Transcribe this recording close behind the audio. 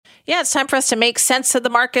Yeah, it's time for us to make sense of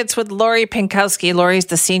the markets with Lori Pinkowski. Lori's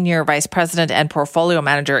the Senior Vice President and Portfolio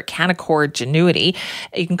Manager at Canaccord Genuity.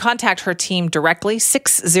 You can contact her team directly,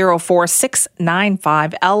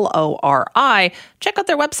 604-695-LORI. Check out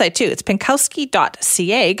their website, too. It's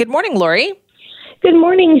pinkowski.ca. Good morning, Lori. Good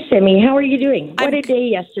morning, Simi. How are you doing? What a day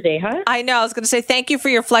yesterday, huh? I know. I was going to say thank you for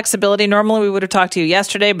your flexibility. Normally, we would have talked to you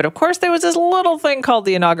yesterday, but of course, there was this little thing called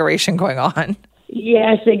the inauguration going on.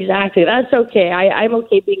 Yes, exactly. That's okay. I'm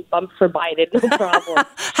okay being bumped for Biden. No problem.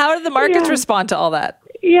 How did the markets respond to all that?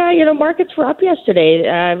 Yeah, markets were up yesterday.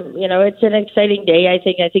 It's an exciting day. I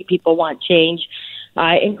think people want change,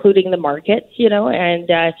 including the markets, and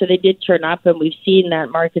so they did turn up, and we've seen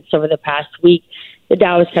that markets over the past week. The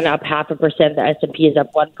Dow is kind of up 0.5%. The S&P is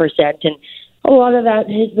up 1%, and a lot of that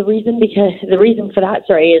is the reason for that.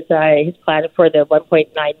 Is his plan for the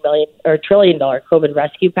 $1.9 trillion COVID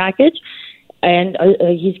rescue package. And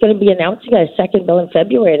he's going to be announcing a second bill in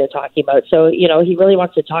February they're talking about. So, he really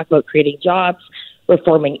wants to talk about creating jobs,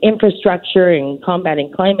 reforming infrastructure, and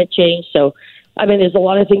combating climate change. So, there's a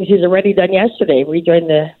lot of things he's already done yesterday. Rejoined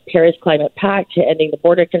the Paris Climate Pact, ending the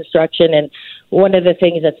border construction. And one of the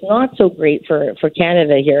things that's not so great for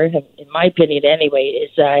Canada here, in my opinion anyway,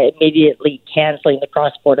 is immediately canceling the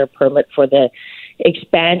cross-border permit for the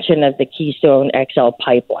expansion of the Keystone XL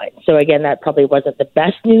pipeline. So again, that probably wasn't the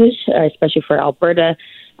best news, especially for Alberta.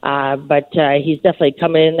 But he's definitely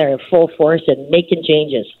coming in there in full force and making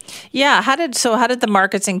changes. Yeah. How did the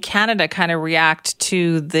markets in Canada kind of react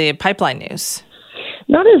to the pipeline news?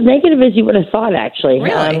 Not as negative as you would have thought, actually.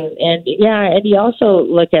 Really? And you also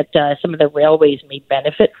look at some of the railways may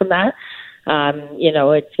benefit from that.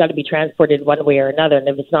 It's got to be transported one way or another, and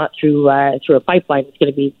if it's not through a pipeline, it's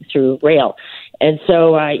going to be through rail. And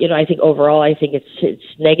so, I think overall, it's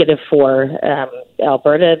negative for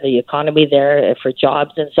Alberta, the economy there, for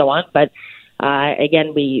jobs and so on. But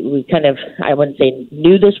again, we kind of, I wouldn't say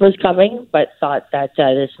knew this was coming, but thought that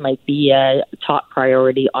this might be a top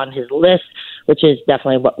priority on his list, which is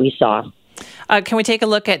definitely what we saw. Can we take a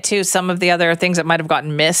look at, too, some of the other things that might have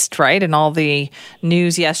gotten missed, right, in all the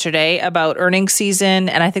news yesterday about earnings season?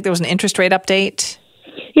 And I think there was an interest rate update.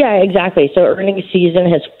 Yeah, exactly. So earnings season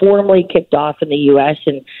has formally kicked off in the U.S.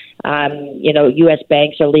 and, U.S.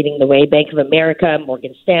 banks are leading the way. Bank of America,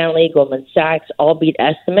 Morgan Stanley, Goldman Sachs all beat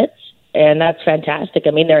estimates, and that's fantastic.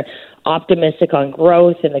 They're optimistic on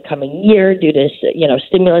growth in the coming year due to,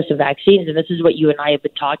 stimulus and vaccines, and this is what you and I have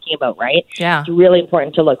been talking about, right? Yeah. It's really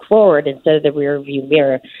important to look forward instead of the rear-view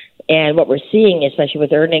mirror. And what we're seeing, especially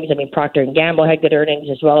with earnings, Procter & Gamble had good earnings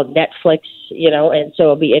as well, Netflix, and so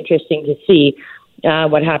it'll be interesting to see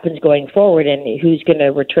what happens going forward and who's going to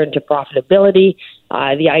return to profitability.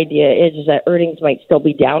 The idea is that earnings might still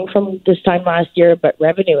be down from this time last year, but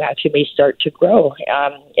revenue actually may start to grow,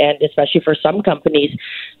 and especially for some companies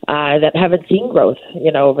that haven't seen growth,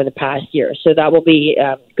 over the past year. So that will be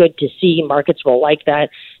good to see. Markets will like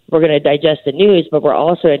that. We're going to digest the news, but we're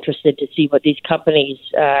also interested to see what these companies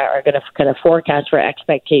are going to kind of forecast for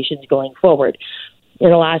expectations going forward. In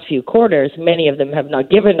the last few quarters, many of them have not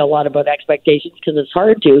given a lot about expectations because it's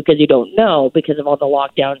hard to, because you don't know because of all the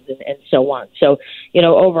lockdowns and so on. So,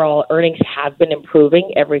 overall earnings have been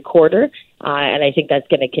improving every quarter, and I think that's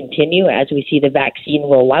going to continue as we see the vaccine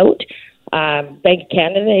roll out. Bank of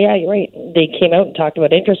Canada, yeah, you're right. They came out and talked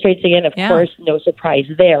about interest rates again. Of course, no surprise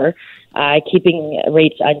there, keeping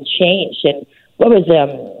rates unchanged. And what was,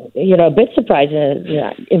 a bit surprising is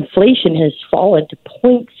inflation has fallen to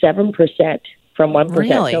 0.7%. From 1%.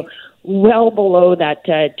 Really? So well below that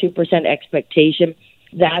 2% expectation.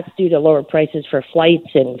 That's due to lower prices for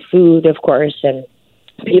flights and food, of course, and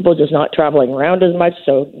people just not traveling around as much,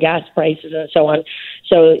 so gas prices and so on.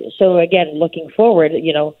 So again, looking forward,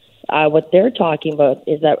 what they're talking about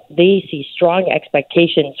is that they see strong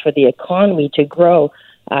expectations for the economy to grow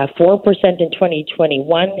 4% in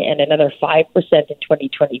 2021 and another 5% in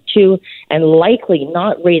 2022, and likely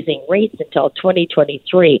not raising rates until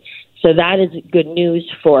 2023. So that is good news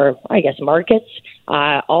for, markets.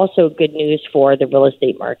 Also good news for the real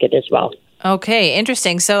estate market as well. Okay,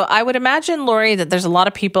 interesting. So I would imagine, Lori, that there's a lot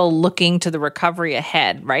of people looking to the recovery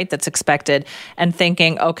ahead, right, that's expected, and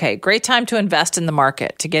thinking, okay, great time to invest in the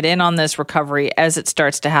market, to get in on this recovery as it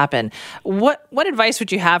starts to happen. What advice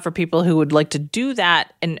would you have for people who would like to do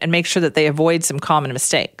that and make sure that they avoid some common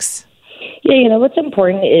mistakes? Yeah, what's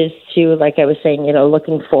important is to, like I was saying,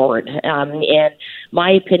 looking forward. And my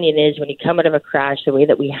opinion is when you come out of a crash the way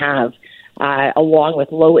that we have, along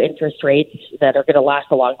with low interest rates that are going to last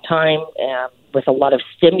a long time, with a lot of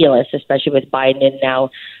stimulus, especially with Biden in now,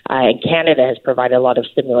 and Canada has provided a lot of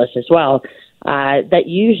stimulus as well, that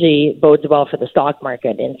usually bodes well for the stock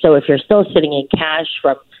market. And so if you're still sitting in cash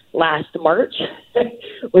from last March,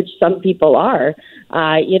 which some people are,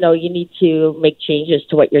 you need to make changes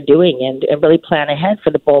to what you're doing and really plan ahead for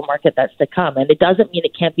the bull market that's to come. And it doesn't mean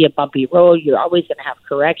it can't be a bumpy road. You're always going to have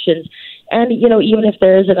corrections. And, even if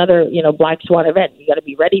there is another, black swan event, you got to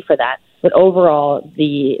be ready for that. But overall,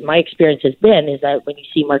 my experience has been is that when you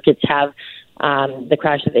see markets have the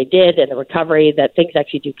crash that they did and the recovery, that things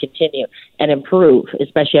actually do continue and improve,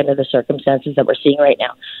 especially under the circumstances that we're seeing right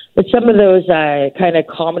now. But some of those kind of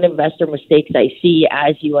common investor mistakes I see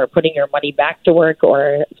as you are putting your money back to work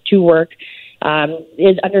or to work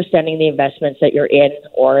is understanding the investments that you're in,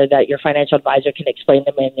 or that your financial advisor can explain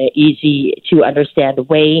them in an easy to understand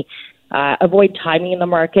way. Avoid timing in the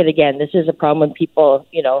market. Again, this is a problem when people,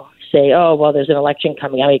 say, oh, well, there's an election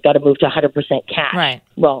coming out, you got to move to 100% cash. Right.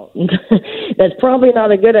 Well, that's probably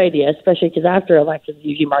not a good idea, especially because after elections,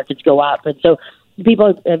 usually markets go up. And so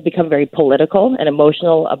people have become very political and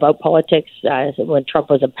emotional about politics when Trump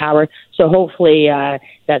was in power. So hopefully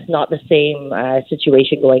that's not the same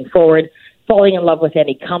situation going forward. Falling in love with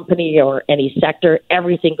any company or any sector,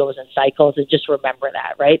 everything goes in cycles, and just remember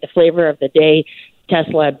that, right? The flavor of the day,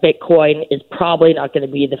 Tesla, Bitcoin, is probably not going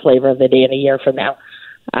to be the flavor of the day in a year from now.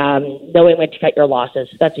 Knowing when to cut your losses,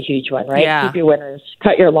 that's a huge one, right? Yeah. Keep your winners,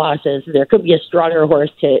 cut your losses. There could be a stronger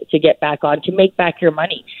horse to get back on, to make back your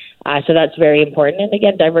money. So that's very important. And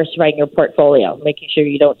again, diversifying your portfolio, making sure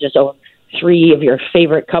you don't just own 3 of your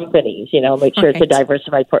favorite companies, make sure it's a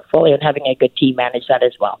diversified portfolio, and having a good team manage that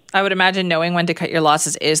as well. I would imagine knowing when to cut your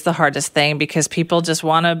losses is the hardest thing, because people just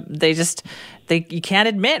want to, you can't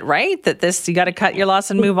admit, right, that you got to cut your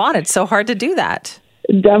loss and move on. It's so hard to do that.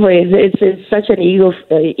 Definitely. It's such an ego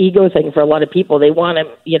thing for a lot of people. They want to,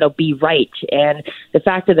 be right. And the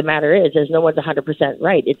fact of the matter is no one's 100%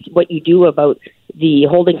 right. It's what you do about the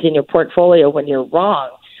holdings in your portfolio when you're wrong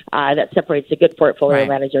that separates the good portfolio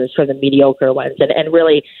managers from the mediocre ones, and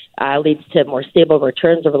really leads to more stable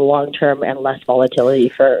returns over the long term and less volatility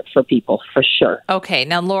for people, for sure. Okay.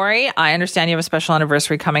 Now, Lori, I understand you have a special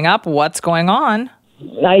anniversary coming up. What's going on?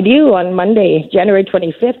 I do. On Monday, January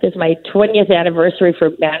 25th, is my 20th anniversary for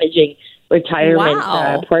managing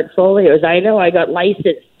retirement portfolios. I know. I got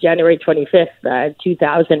licensed January 25th,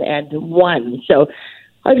 2001. So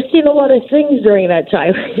I've seen a lot of things during that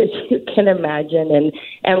time, as you can imagine,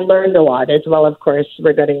 and learned a lot as well, of course,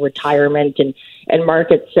 regarding retirement and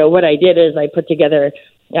markets. So what I did is I put together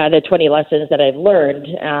the 20 lessons that I've learned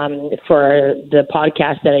for the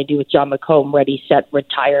podcast that I do with John McComb, Ready, Set,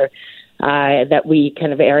 Retire, that we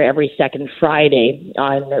kind of air every second Friday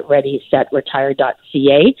on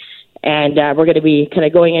readysetretire.ca. And we're going to be kind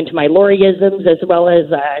of going into my Loriisms, as well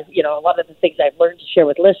as, a lot of the things I've learned to share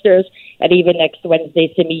with listeners. And even next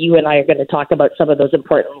Wednesday, Simi, you and I are going to talk about some of those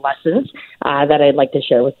important lessons that I'd like to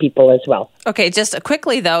share with people as well. Okay, just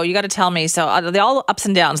quickly, though, you got to tell me, so all the ups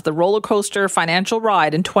and downs, the roller coaster financial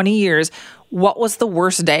ride in 20 years, what was the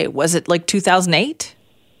worst day? Was it like 2008?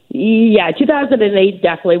 Yeah, 2008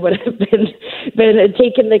 definitely would have been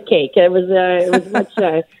taking the cake. It was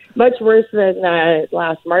much worse than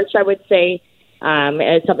last March, I would say.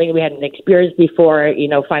 It's something we hadn't experienced before.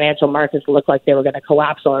 Financial markets looked like they were going to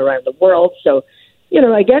collapse all around the world. So,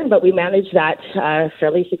 but we managed that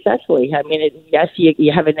fairly successfully. I mean, yes,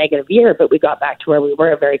 you have a negative year, but we got back to where we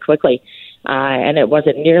were very quickly. And it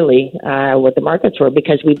wasn't nearly what the markets were,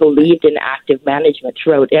 because we believed in active management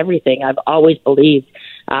throughout everything. I've always believed,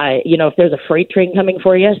 if there's a freight train coming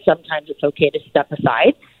for you, sometimes it's okay to step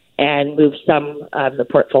aside and move some of the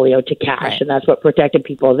portfolio to cash. Right. And that's what protected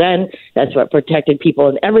people then. That's what protected people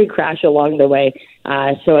in every crash along the way.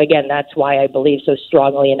 So again, that's why I believe so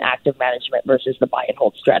strongly in active management versus the buy and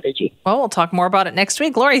hold strategy. Well, we'll talk more about it next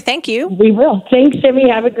week. Lori, thank you. We will. Thanks, Simi.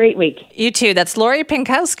 Have a great week. You too. That's Lori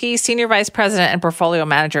Pinkowski, Senior Vice President and Portfolio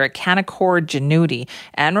Manager at Canaccord Genuity.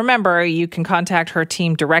 And remember, you can contact her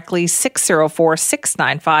team directly,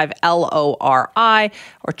 604-695-LORI,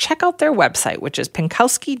 or check out their website, which is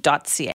pinkowski.ca.